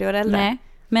någon som var 3 år äldre. Nej.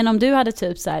 Men om du hade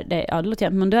typ så här, det låter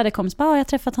jag, men om du hade kommit och bara, jag har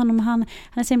träffat honom och han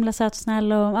är så himla söt och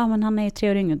snäll och men han är ju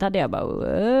 3 år yngre, då hade jag bara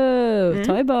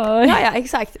toy boy. Ja,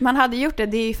 exakt. Man hade gjort det.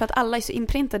 Det är ju för att alla är så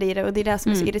inprintade i det och det är det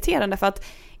som är så irriterande, för att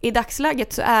i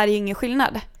dagsläget så är det ju ingen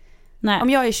skillnad. Nej. Om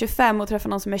jag är 25 och träffar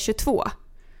någon som är 22,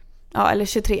 eller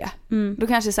 23. Då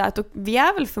kanske så här att vi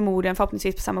är väl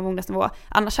förhoppningsvis på samma mognadsnivå.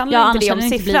 Annars handlar inte det om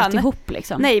siffran. Ihop,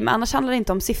 liksom. Nej, men annars handlar det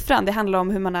inte om siffran. Det handlar om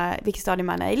hur man är, vilket stadie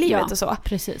man är i livet och så.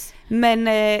 Precis. Men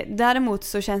däremot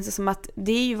så känns det som att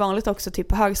det är ju vanligt också typ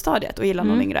på högstadiet och gilla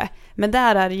någon yngre. Men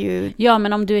där är det ju... Ja,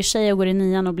 men om du är tjej och går i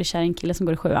 9 och blir kär i en kille som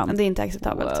går i 7. Det är inte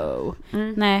acceptabelt. Wow.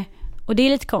 Nej, och det är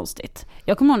lite konstigt.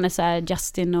 Jag kommer ihåg när så här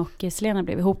Justin och Selena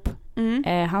blev ihop.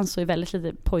 Han såg ju väldigt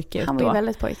lite pojke ut då. Han var ju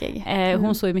väldigt pojkig.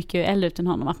 Hon såg ju mycket äldre ut än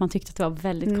honom. Att man tyckte att det var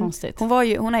väldigt konstigt.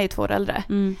 Hon är ju 2 år äldre.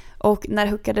 Och när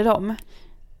huckade de?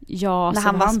 Ja, när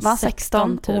han var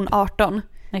 16 och hon 18.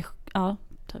 Nej, ja,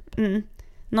 typ.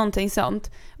 Någonting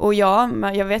sånt. Och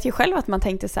jag vet ju själv att man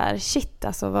tänkte så här, shit,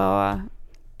 alltså vad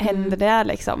händer där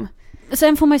liksom?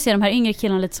 Sen får man ju se de här yngre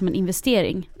killarna lite som en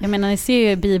investering. Jag menar, ni ser ju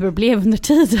hur Bieber blev under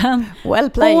tiden. Well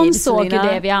played, hon såg ju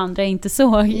Selena. det vi andra inte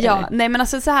såg. Ja, nej men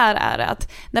alltså så här är det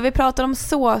att när vi pratar om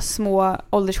så små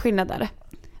åldersskillnader,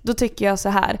 då tycker jag så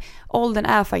här, åldern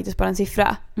är faktiskt bara en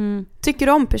siffra. Tycker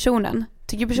du om personen?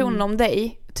 Tycker personen om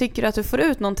dig? Tycker du att du får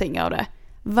ut någonting av det?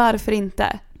 Varför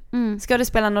inte? Ska det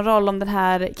spela någon roll om den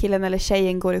här killen eller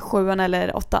tjejen går i 7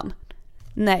 eller 8?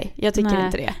 Nej, jag tycker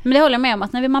inte det. Men det håller jag med om,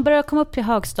 att när man börjar komma upp till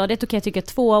högstadiet, då kan jag tycka att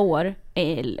 2 år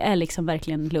är liksom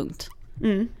verkligen lugnt.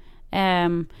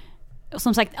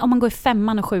 Som sagt, om man går i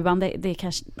 5 och 7, det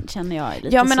kanske känner jag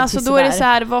lite. Ja, men alltså då är det så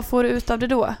här, vad får du ut av det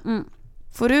då?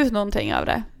 Får du ut någonting av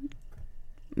det?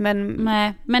 Men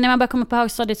när man börjar komma upp på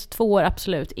högstadiet så 2 år,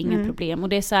 absolut, inga problem. Och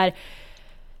det är så här,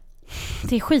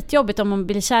 det är skitjobbigt om man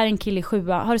blir kär i en kille i 7.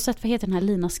 Har du sett, vad heter den här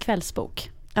Linas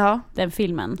kvällsbok? Ja. Den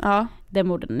filmen. Ja. Den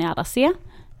borde ni alla se.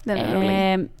 Den är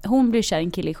rolig. Hon blir kär i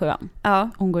en kille i 7. Ja.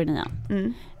 Hon går i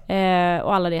 9.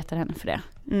 Och alla retar henne för det.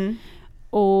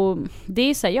 Och det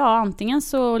är så här, antingen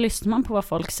så lyssnar man på vad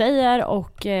folk säger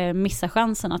och missar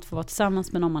chansen att få vara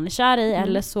tillsammans med någon man är kär i,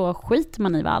 eller så skiter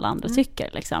man i vad alla andra tycker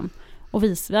liksom. Och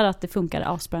visar att det funkar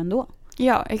asbra ändå.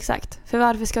 Ja, exakt. För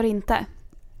varför ska det inte?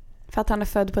 För att han är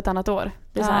född på ett annat år.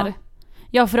 Det är så här.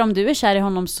 Ja, för om du är kär i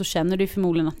honom så känner du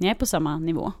förmodligen att ni är på samma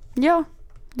nivå. Ja,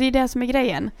 det är det som är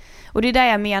grejen. Och det är där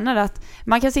jag menar att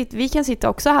vi kan sitta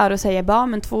också här och säga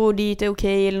men 2 år dit är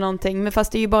okej eller någonting. Men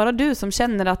fast det är ju bara du som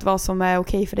känner att vad som är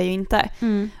okej för dig och inte.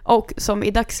 Och som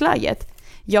i dagsläget,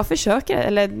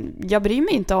 jag bryr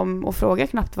mig inte om att fråga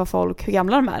knappt hur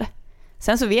gamla de är.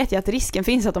 Sen så vet jag att risken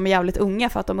finns att de är jävligt unga,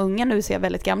 för att de unga nu ser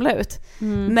väldigt gamla ut.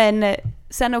 Men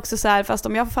sen också så här, fast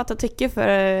om jag får fatta tycke för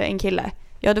en kille,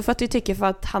 då får jag tycke för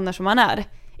att han är som han är.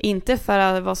 Inte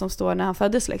för vad som står när han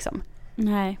föddes liksom.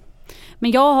 Nej.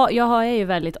 Men jag är ju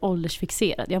väldigt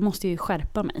åldersfixerad. Jag måste ju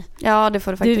skärpa mig. Ja, det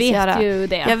får du faktiskt göra. Du vet ju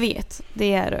det. Jag vet,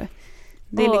 det är du.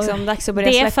 Det är liksom dags att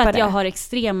börja släppa det. Det är för att jag har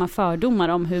extrema fördomar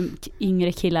om hur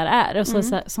yngre killar är. Och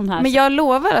sån här. Men jag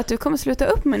lovar att du kommer sluta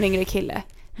upp med en yngre kille.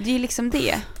 Det är liksom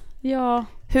det. Ja.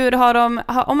 Hur har de,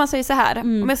 om man säger så här,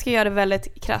 om jag ska göra det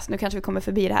väldigt krasst, nu kanske vi kommer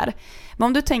förbi det här. Men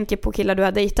om du tänker på killar du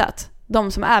har dejtat,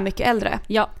 de som är mycket äldre.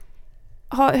 Ja.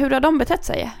 Hur har de betett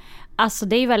sig? Alltså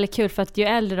det är väldigt kul, för att ju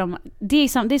äldre de... Det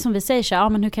är som vi säger så,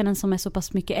 men hur kan en som är så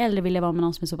pass mycket äldre vilja vara med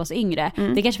någon som är så pass yngre?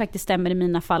 Det kanske faktiskt stämmer i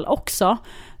mina fall också.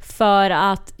 För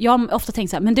att jag har ofta tänkt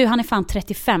så här, men du, han är fan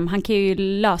 35, han kan ju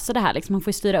lösa det här liksom, han får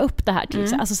ju styra upp det här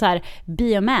till alltså så här,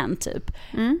 be a man typ.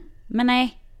 Men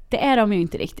nej, det är de ju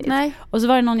inte riktigt. Nej. Och så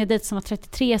var det någon jag dejtade som var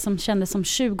 33 som kändes som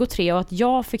 23, och att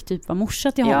jag fick typ vara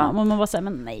morsa till honom. Och man var så här,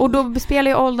 men nej. Och då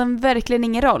spelar ju åldern verkligen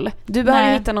ingen roll. Du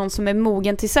behöver hitta någon som är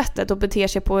mogen till sättet och beter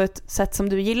sig på ett sätt som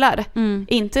du gillar.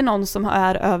 Inte någon som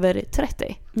är över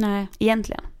 30. Nej.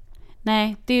 Egentligen.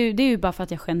 Nej, det är ju bara för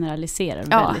att jag generaliserar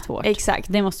väldigt hårt. Exakt.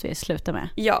 Det måste vi sluta med.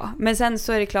 Ja, men sen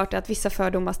så är det klart att vissa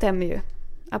fördomar stämmer ju.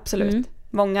 Absolut.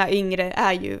 Många yngre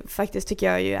är ju faktiskt,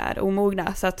 tycker jag ju, är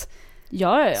omogna, så att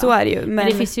ja. Så är det ju. Men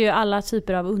det finns ju alla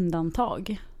typer av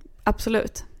undantag.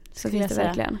 Absolut. Så finns det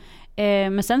verkligen.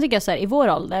 Men sen tycker jag så här, i vår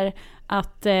ålder,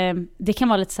 att det kan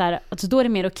vara lite så här, alltså då är det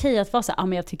mer okej att vara så här,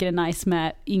 men jag tycker det är nice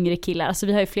med yngre killar. Alltså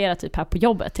vi har ju flera typ här på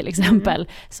jobbet till exempel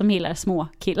som gillar små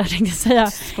killar, tänkte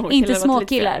jag säga. Inte små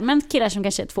killar, men killar som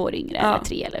kanske är 2 år yngre eller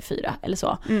 3 eller 4 eller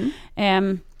så.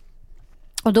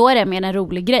 Och då är det mer en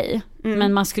rolig grej.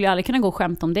 Men man skulle ju aldrig kunna gå och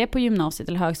skämta om det på gymnasiet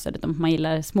eller högstadiet om man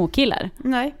gillar småkillar.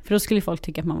 Nej. För då skulle folk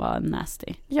tycka att man var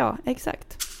nasty. Ja,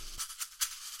 exakt.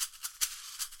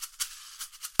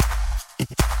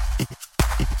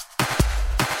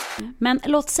 Men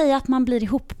låt säga att man blir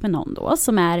ihop med någon då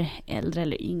som är äldre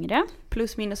eller yngre.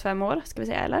 Plus minus 5 år, ska vi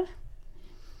säga, eller?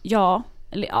 Ja,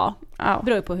 eller ja.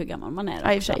 Beror ju på hur gammal man är.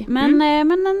 Ja, i och för sig. Men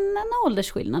en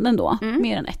åldersskillnad ändå.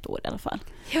 Mer än 1 år i alla fall.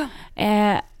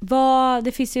 Ja.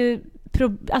 Det finns ju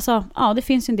det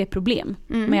finns ju en del problem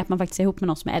med att man faktiskt är ihop med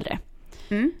någon som är äldre.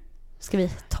 Ska vi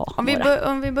ta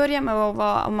om vi börjar med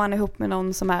om man är ihop med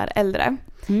någon som är äldre.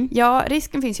 Ja,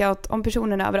 risken finns ju att om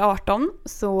personen är över 18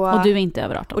 så... Och du är inte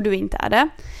över 18. Och du inte är det.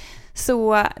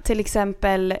 Så till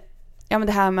exempel, men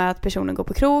det här med att personen går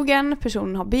på krogen,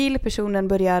 personen har bil, personen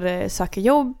börjar söka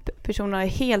jobb, personen har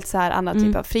helt så här annan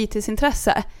typ av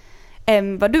fritidsintresse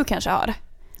än vad du kanske har.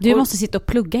 Du måste sitta och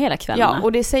plugga hela kvällen. Ja,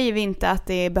 och det säger vi inte att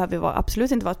det behöver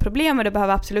absolut inte vara ett problem, och det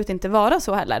behöver absolut inte vara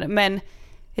så heller. Men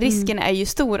risken är ju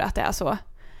stor att det är så.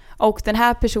 Och den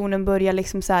här personen börjar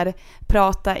liksom så här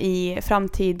prata i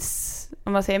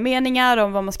meningar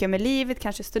om vad man ska göra med livet,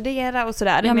 kanske studera och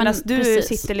sådär. Ja, medan du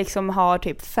sitter liksom har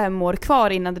typ 5 år kvar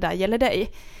innan det där gäller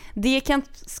dig. Det kan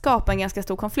skapa en ganska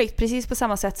stor konflikt. Precis på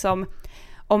samma sätt som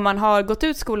om man har gått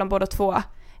ut skolan båda två.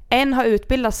 En har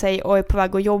utbildat sig och är på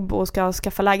väg att jobba och ska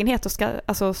skaffa lägenhet och ska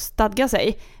stadga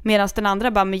sig. Medan den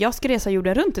andra bara, men jag ska resa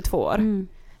jorden runt i 2 år.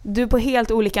 Du är på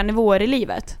helt olika nivåer i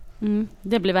livet.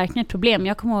 Det blev verkligen ett problem.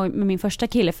 Jag kommer ihåg med min första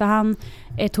kille, för han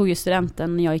tog ju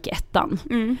studenten när jag gick 1:an.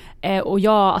 Och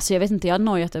jag vet inte, jag hade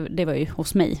nojat över, det var ju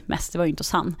hos mig mest, det var ju inte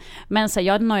hos han. Men så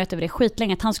jag hade nojat över det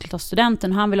skitlänge att han skulle ta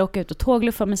studenten och han ville åka ut och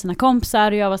tågluffa med sina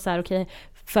kompisar, och jag var så här okej,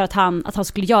 för att han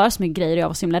skulle göra så mycket grejer och jag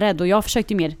var så himla rädd, och jag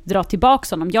försökte mer dra tillbaka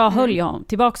honom. Jag höll ju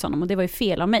tillbaka honom och det var ju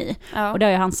fel av mig. Och det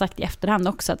har ju han sagt i efterhand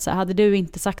också, att så här, hade du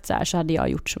inte sagt så här så hade jag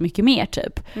gjort så mycket mer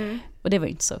typ. Och det var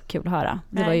ju inte så kul att höra.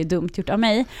 Det var ju dumt gjort av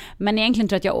mig. Men egentligen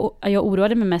tror jag att jag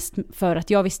oroade mig mest för att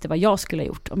jag visste vad jag skulle ha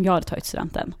gjort om jag hade tagit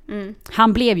studenten.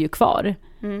 Han blev ju kvar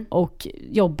och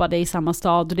jobbade i samma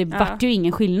stad, och det vart ju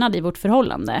ingen skillnad i vårt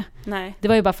förhållande. Nej. Det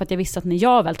var ju bara för att jag visste att när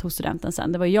jag väl tog studenten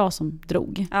sen, det var jag som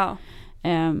drog. Ja.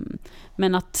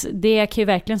 Men att det kan ju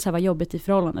verkligen så här vara jobbigt i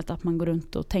förhållandet, att man går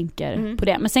runt och tänker på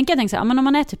det. Men sen kan jag tänka så här, men om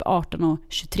man är typ 18 och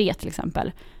 23 till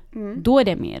exempel, då är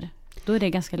det mer... Då är det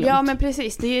ganska långt. Ja, men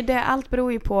precis. Det är ju det, allt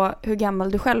beror ju på hur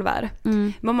gammal du själv är.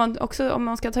 Men om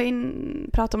man ska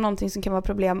prata om någonting som kan vara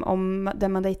problem om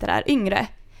den man dejtar är yngre,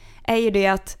 är ju det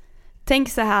att tänk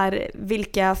så här,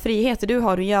 vilka friheter du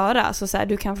har att göra. Så här,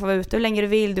 du kan få vara ute hur länge du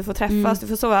vill, du får träffas, du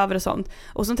får sova över och sånt.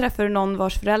 Och så träffar du någon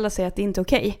vars föräldrar säger att det inte är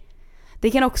okej.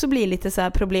 Det kan också bli lite så här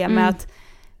problem med att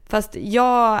fast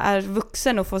jag är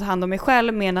vuxen och får ta hand om mig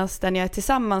själv, medan den jag är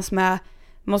tillsammans med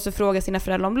måste fråga sina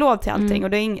föräldrar om lov till allting. Och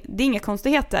det är inga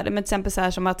konstigheter. Men till exempel så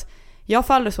här som att jag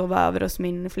faller sova över hos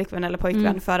min flickvän eller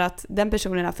pojkvän för att den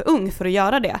personen är för ung för att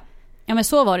göra det. Ja, men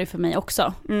så var det för mig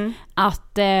också.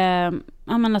 Att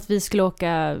vi skulle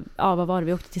åka, vad var det?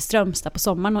 Vi åkte till Strömstad på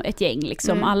sommaren, och ett gäng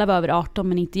liksom. Alla var över 18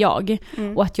 men inte jag.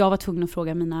 Och att jag var tvungen att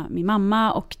fråga min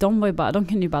mamma, och de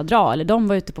kunde ju bara dra, eller de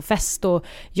var ute på fest och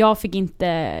jag fick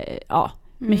inte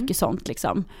mycket sånt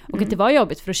liksom. Och att det var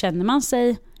jobbigt, för då känner man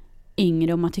sig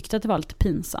yngre och man tyckte att det var lite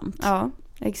pinsamt. Ja,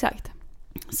 exakt.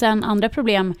 Sen andra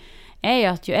problem är ju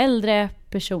att ju äldre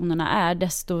personerna är,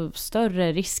 desto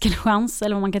större risk eller chans,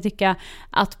 eller vad man kan tycka,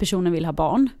 att personen vill ha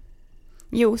barn.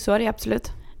 Jo, så är det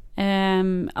absolut.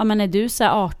 Men är du så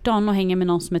 18 och hänger med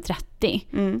någon som är 30,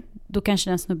 då kanske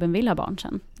den snubben vill ha barn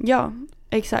sen. Ja,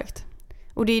 exakt.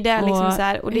 Och det är där liksom så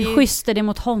här, och det är schysst är det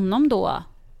mot honom då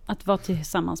att vara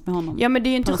tillsammans med honom. Ja, men det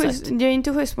är ju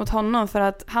inte schysst mot honom, för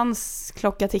att hans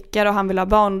klocka tickar och han vill ha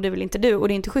barn och det vill inte du. Och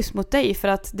det är inte schysst mot dig, för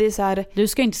att det är så här... Du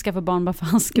ska inte skaffa barn bara för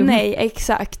hans skull. Nej,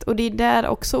 exakt. Och det är där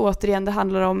också återigen det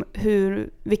handlar om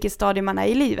vilket stadie man är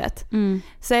i livet.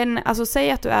 Sen, alltså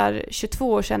säg att du är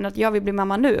 22 och känner att jag vill bli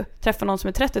mamma nu. Träffa någon som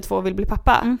är 32 och vill bli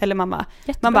pappa eller mamma.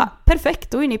 Jättebra. Man bara,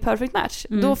 perfekt, då är ni perfect match.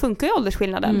 Då funkar ju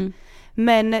åldersskillnaden.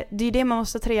 Men det är det man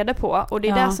måste ta reda på. Och det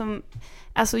är det som...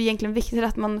 Alltså egentligen viktigt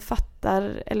att man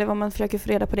fattar, eller vad man försöker få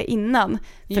reda på det innan.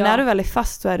 För när du väl är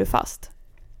fast så är du fast.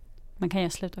 Man kan göra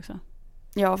slut också.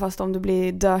 Ja, fast om du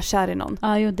blir dökär i någon.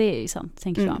 Ja, jo, det är ju sant,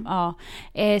 tänker jag.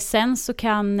 Ja. Sen så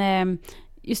kan,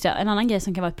 just det, en annan grej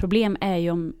som kan vara ett problem är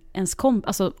ju om ens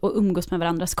att umgås med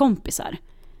varandras kompisar.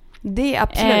 Det är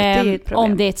absolut, det är ett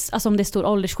problem. Om det är stor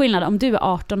åldersskillnad, om du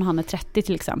är 18 och han är 30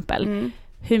 till exempel.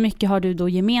 Hur mycket har du då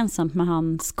gemensamt med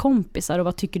hans kompisar, och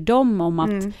vad tycker de om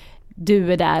att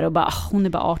du är där och bara, hon är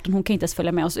bara 18, hon kan inte ens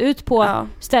följa med oss ut på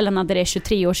ställena där det är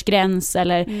 23-årsgräns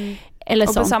eller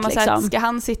och sånt. på samma liksom. sätt, ska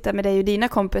han sitta med dig och dina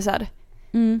kompisar?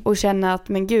 och känna att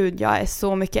men gud, jag är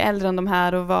så mycket äldre än de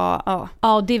här och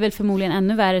Ja, det är väl förmodligen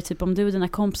ännu värre typ om du och dina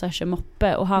kompisar kör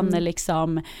moppe och han är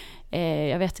liksom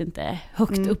jag vet inte,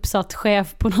 högt uppsatt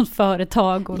chef på något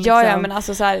företag och liksom. Ja, men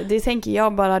alltså så här, det tänker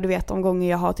jag bara, du vet, om gånger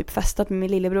jag har typ festat med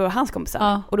min lillebror och hans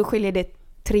kompisar och då skiljer det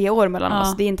 3 år mellan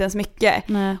oss, det är inte ens mycket.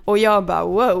 Nej. Och jag bara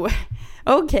wow,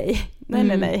 okej.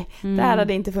 Nej. Det här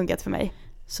hade inte funkat för mig.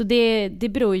 Så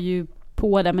det beror ju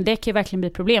på det, men det kan ju verkligen bli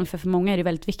problem för många är det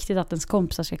väldigt viktigt att ens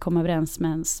kompisar ska komma överens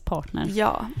med ens partner.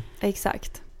 Ja,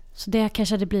 exakt. Så det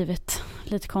kanske hade blivit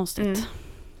lite konstigt.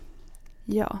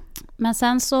 Ja. Men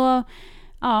sen så,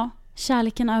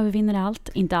 kärleken övervinner allt.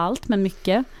 Inte allt, men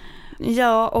mycket.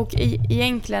 Ja, och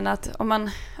egentligen att om man,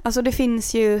 alltså det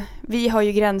finns ju, vi har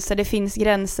ju gränser, det finns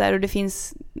gränser och det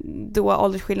finns då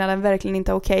åldersskillnaden verkligen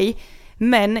inte okej.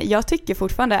 Men jag tycker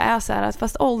fortfarande är så här att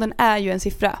fast åldern är ju en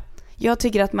siffra. Jag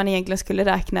tycker att man egentligen skulle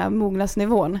räkna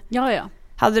mognadsnivån. Ja.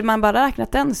 Hade man bara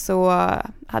räknat den så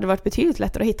hade det varit betydligt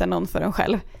lättare att hitta någon för en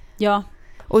själv. Ja.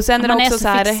 Och sen man är också så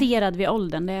här, fixerad vid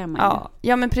åldern, det är man ju.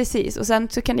 Ja, men precis. Och sen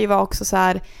så kan det ju vara också så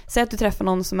här, säg att du träffar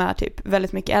någon som är typ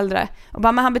väldigt mycket äldre och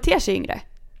bara, men han beter sig yngre.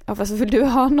 Ja, fast vill du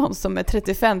ha någon som är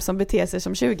 35 som beter sig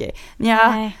som 20?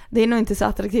 Ja, det är nog inte så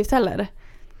attraktivt heller.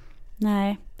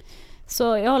 Nej. Så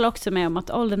jag håller också med om att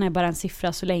åldern är bara en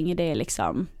siffra så länge det är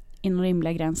liksom inom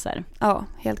rimliga gränser. Ja,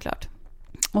 helt klart.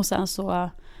 Och sen så,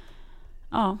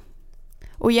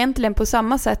 Och egentligen på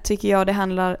samma sätt tycker jag det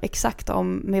handlar exakt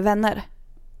om med vänner.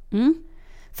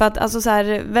 För att alltså så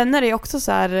här, vänner är också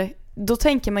så här, då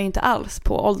tänker man ju inte alls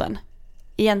på åldern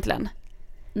egentligen.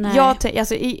 Nej.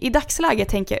 Alltså i dagsläget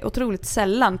tänker jag otroligt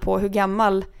sällan på hur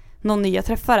gammal någon nya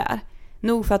träffar är.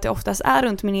 Nog för att det oftast är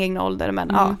runt min egen ålder,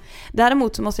 men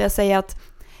Däremot så måste jag säga att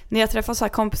när jag träffar så här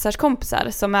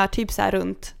kompisar som är typ så här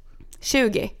runt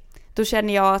 20, då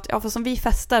känner jag att fast som vi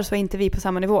festar så är inte vi på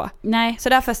samma nivå. Nej. Så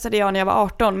där festade jag när jag var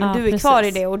 18, men du är kvar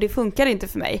i det och det funkar inte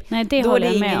för mig. Nej, det då är det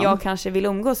jag ingen jag kanske vill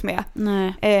umgås med.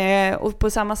 Nej. Och på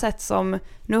samma sätt som,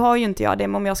 nu har ju inte jag det,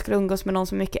 men om jag skulle umgås med någon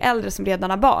som är mycket äldre som redan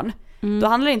har barn, då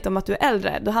handlar det inte om att du är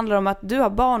äldre, då handlar det om att du har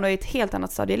barn och är i ett helt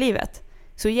annat stadie i livet.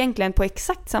 Så egentligen på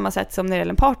exakt samma sätt som när det gäller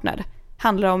en partner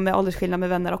handlar det om med åldersskillnad med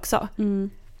vänner också.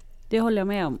 Det håller jag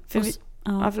med om.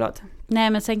 Förlåt. Nej,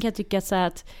 men sen kan jag tycka så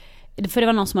att, för det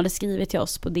var någon som hade skrivit till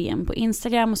oss på DM på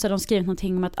Instagram och så hade de skrivit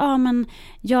någonting om att men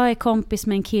jag är kompis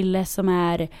med en kille som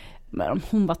är,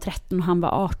 hon var 13 och han var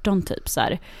 18 typ så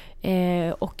här.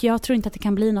 Och jag tror inte att det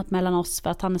kan bli något mellan oss för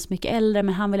att han är så mycket äldre,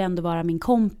 men han vill ändå vara min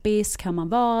kompis, kan man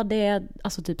vara det?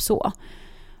 Alltså typ så.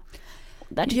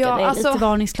 Där tycker jag det är lite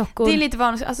varningsklockor. Det är lite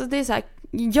varningsklockor. Alltså det är så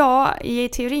här, i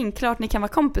teorin klart ni kan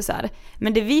vara kompisar,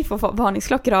 men det vi får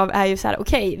varningsklockor av är ju så här,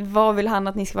 okej, vad vill han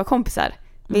att ni ska vara kompisar?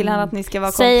 Vill han att ni ska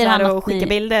vara kompisar och skicka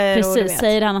bilder? Precis, och du vet.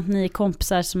 Säger han att ni är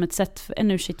kompisar som ett sätt,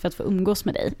 en ursäkt för att få umgås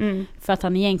med dig? För att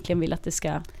han egentligen vill att det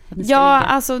ska, att ni ska ligga.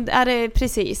 Alltså är det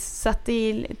precis. Så att det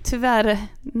är, tyvärr,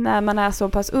 när man är så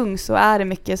pass ung så är det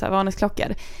mycket så här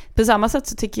varningsklockor. På samma sätt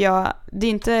så tycker jag, det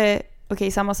är inte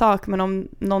samma sak, men om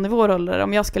någon i vår ålder,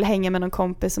 om jag skulle hänga med någon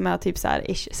kompis som är typ så här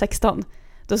 16,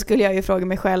 då skulle jag ju fråga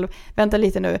mig själv, vänta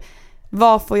lite nu,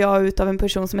 vad får jag ut av en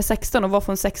person som är 16 och vad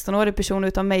får en 16-årig person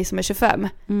ut av mig som är 25?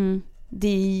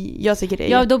 Jag tycker det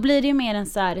är... Ja, då blir det ju mer en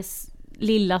så här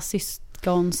lilla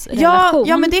syskonsrelation.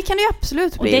 Ja, men det kan det ju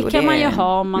absolut bli. Och det kan man ju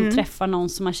ha om man träffar någon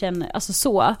som man känner, alltså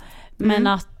så. Men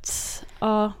att,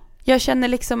 jag känner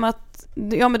liksom att,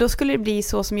 men då skulle det bli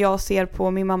så som jag ser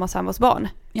på min mammas sambos barn.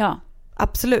 Ja.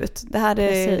 Absolut. Det här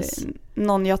är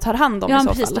någon jag tar hand om i så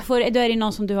precis. fall. Då är det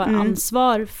någon som du har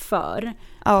ansvar för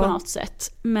på något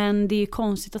sätt. Men det är ju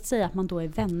konstigt att säga att man då är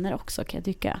vänner också, kan jag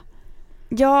tycka.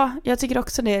 Ja, jag tycker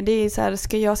också det. Det är så här,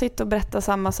 ska jag sitta och berätta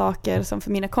samma saker som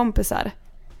för mina kompisar?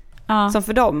 Som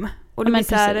för dem? Och det blir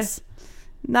så här,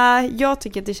 nej, jag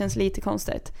tycker att det känns lite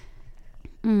konstigt.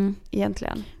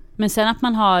 Egentligen. Men sen att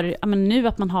man har, nu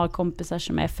att man har kompisar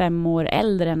som är 5 år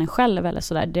äldre än en själv eller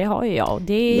sådär, det har ju jag.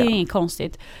 Det är ju inget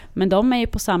konstigt. Men de är ju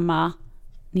på samma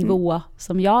nivå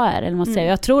som jag är, eller man säger.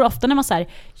 Jag tror ofta när man säger,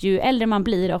 ju äldre man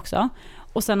blir också,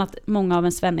 och sen att många av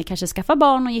ens vänner kanske skaffar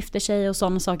barn och gifter sig och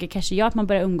sådana saker kanske gör att man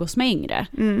börjar umgås med yngre.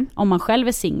 Om man själv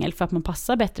är singel, för att man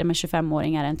passar bättre med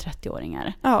 25-åringar än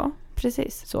 30-åringar. Ja,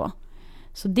 precis.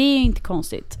 Så det är ju inte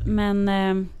konstigt. Men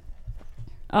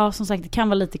som sagt, det kan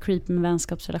vara lite creepy med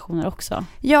vänskapsrelationer också.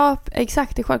 Ja,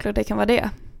 exakt. Det är självklart det kan vara det.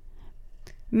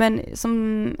 Men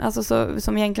som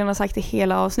egentligen har sagt i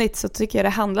hela avsnitt, så tycker jag det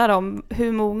handlar om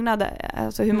hur mogen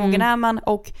är man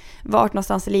och vart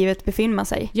någonstans i livet befinner man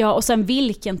sig. Ja, och sen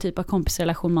vilken typ av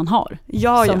kompisrelation man har.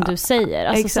 Som du säger.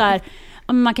 Alltså så här,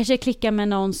 man kanske klickar med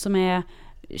någon som är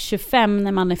 25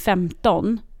 när man är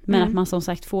 15, Men att man som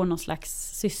sagt får någon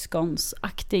slags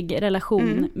syskonsaktig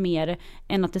relation mer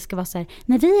än att det ska vara så här,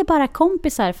 nej vi är bara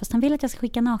kompisar fast han vill att jag ska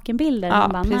skicka nakenbilder. Ja,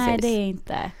 bara, nej det är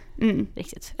inte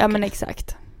riktigt. Ja men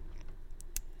exakt.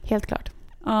 Helt klart.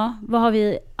 Ja, vad har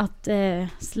vi att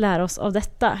lära oss av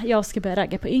detta? Jag ska börja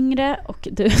ragga på yngre och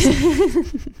du.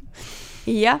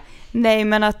 Ja, nej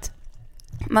men att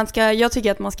jag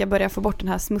tycker att man ska börja få bort den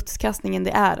här smutskastningen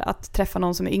det är att träffa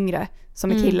någon som är yngre,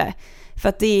 som är kille. För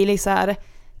att det är liksom här,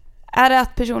 är det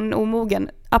att personen är omogen?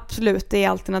 Absolut, det är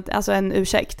alltid alltså en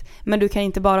ursäkt. Men du kan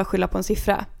inte bara skylla på en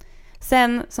siffra.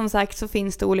 Sen, som sagt, så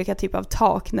finns det olika typer av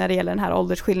tak när det gäller den här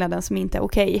åldersskillnaden som inte är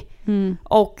okej.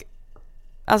 Och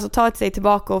alltså ta ett steg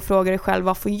tillbaka och fråga dig själv,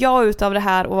 vad får jag ut av det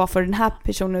här och vad får den här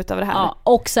personen ut av det här? Ja,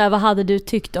 och så här, vad hade du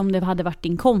tyckt om det hade varit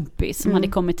din kompis som hade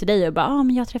kommit till dig och bara,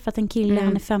 men jag har träffat en kille,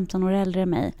 han är 15 år äldre än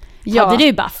mig. Ja. Hade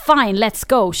du bara, fine, let's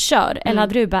go, kör. Eller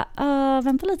hade du bara,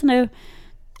 vänta lite nu.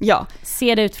 Ja.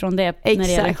 Se det ut från det. Exakt, när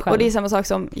det gäller själv. Och det är samma sak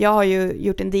som, jag har ju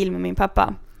gjort en deal med min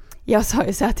pappa. Jag sa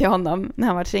ju så här till honom när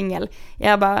han var singel.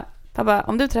 Jag bara, pappa,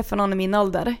 om du träffar någon i min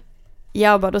ålder,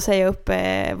 då säger jag upp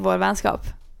vår vänskap.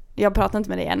 Jag pratar inte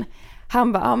med dig igen.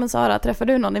 Han bara, men Sara, träffar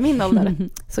du någon i min ålder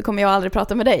så kommer jag aldrig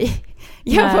prata med dig.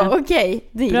 Jag bara, okej.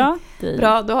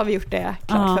 Bra, då har vi gjort det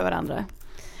klart för varandra.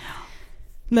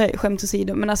 Nej, skämt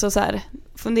åsido. Men alltså så här,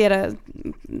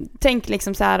 tänk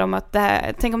liksom så här om att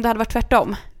tänk om det hade varit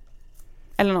tvärtom.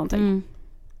 Eller någonting.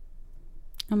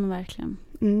 Ja, men verkligen.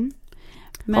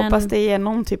 Men, hoppas det ger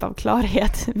någon typ av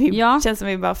klarhet. Känns som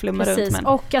vi bara flummar runt. Men.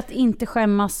 Och att inte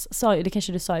skämmas, det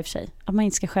kanske du sa i och för sig, att man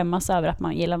inte ska skämmas över att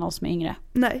man gillar någon som är yngre.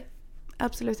 Nej,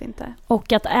 absolut inte.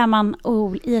 Och att är man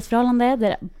i ett förhållande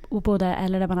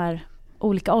där man är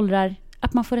olika åldrar,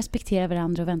 att man får respektera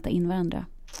varandra och vänta in varandra.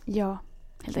 Ja,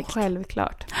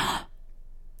 självklart.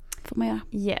 Får man göra.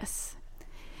 Yes.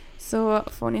 Så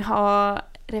får ni ha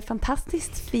det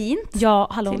fantastiskt fint. Ja,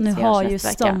 hallå, nu har ju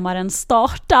sommaren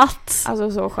startat.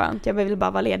 Alltså så skönt. Jag vill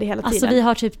bara vara ledig hela tiden. Alltså vi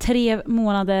har typ 3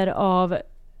 månader av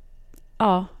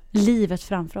livet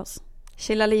framför oss.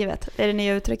 Chilla livet, är det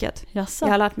nya uttrycket. Jaså?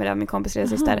 Jag har lärt mig det av min kompis redan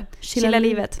syster. Chilla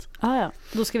livet. Ja.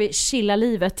 Då ska vi chilla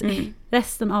livet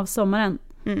resten av sommaren.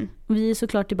 Vi är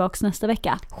såklart tillbaka nästa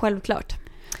vecka. Självklart.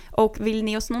 Och vill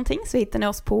ni oss någonting så hittar ni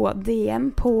oss på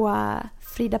DM på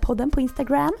Frida-podden på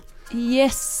Instagram.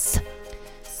 Yes!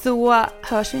 Så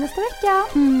hörs vi nästa vecka.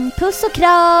 Puss och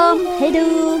kram! Hej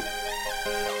då!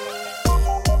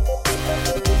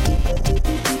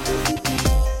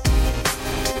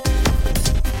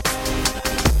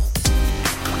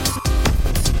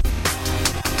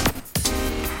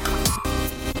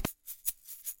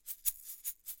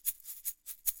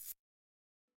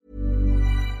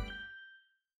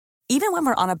 Even when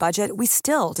we're on a budget, we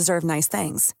still deserve nice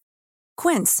things.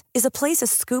 Quince is a place to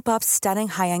scoop up stunning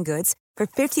high-end goods for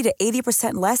 50 to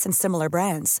 80% less than similar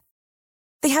brands.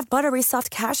 They have buttery soft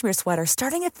cashmere sweaters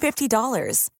starting at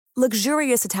 $50,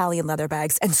 luxurious Italian leather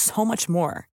bags, and so much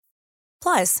more.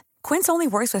 Plus, Quince only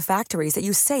works with factories that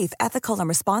use safe, ethical, and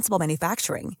responsible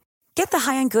manufacturing. Get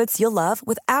the high-end goods you'll love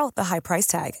without the high price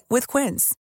tag with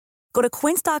Quince. Go to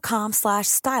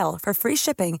quince.com/style for free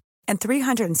shipping and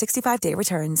 365-day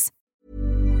returns.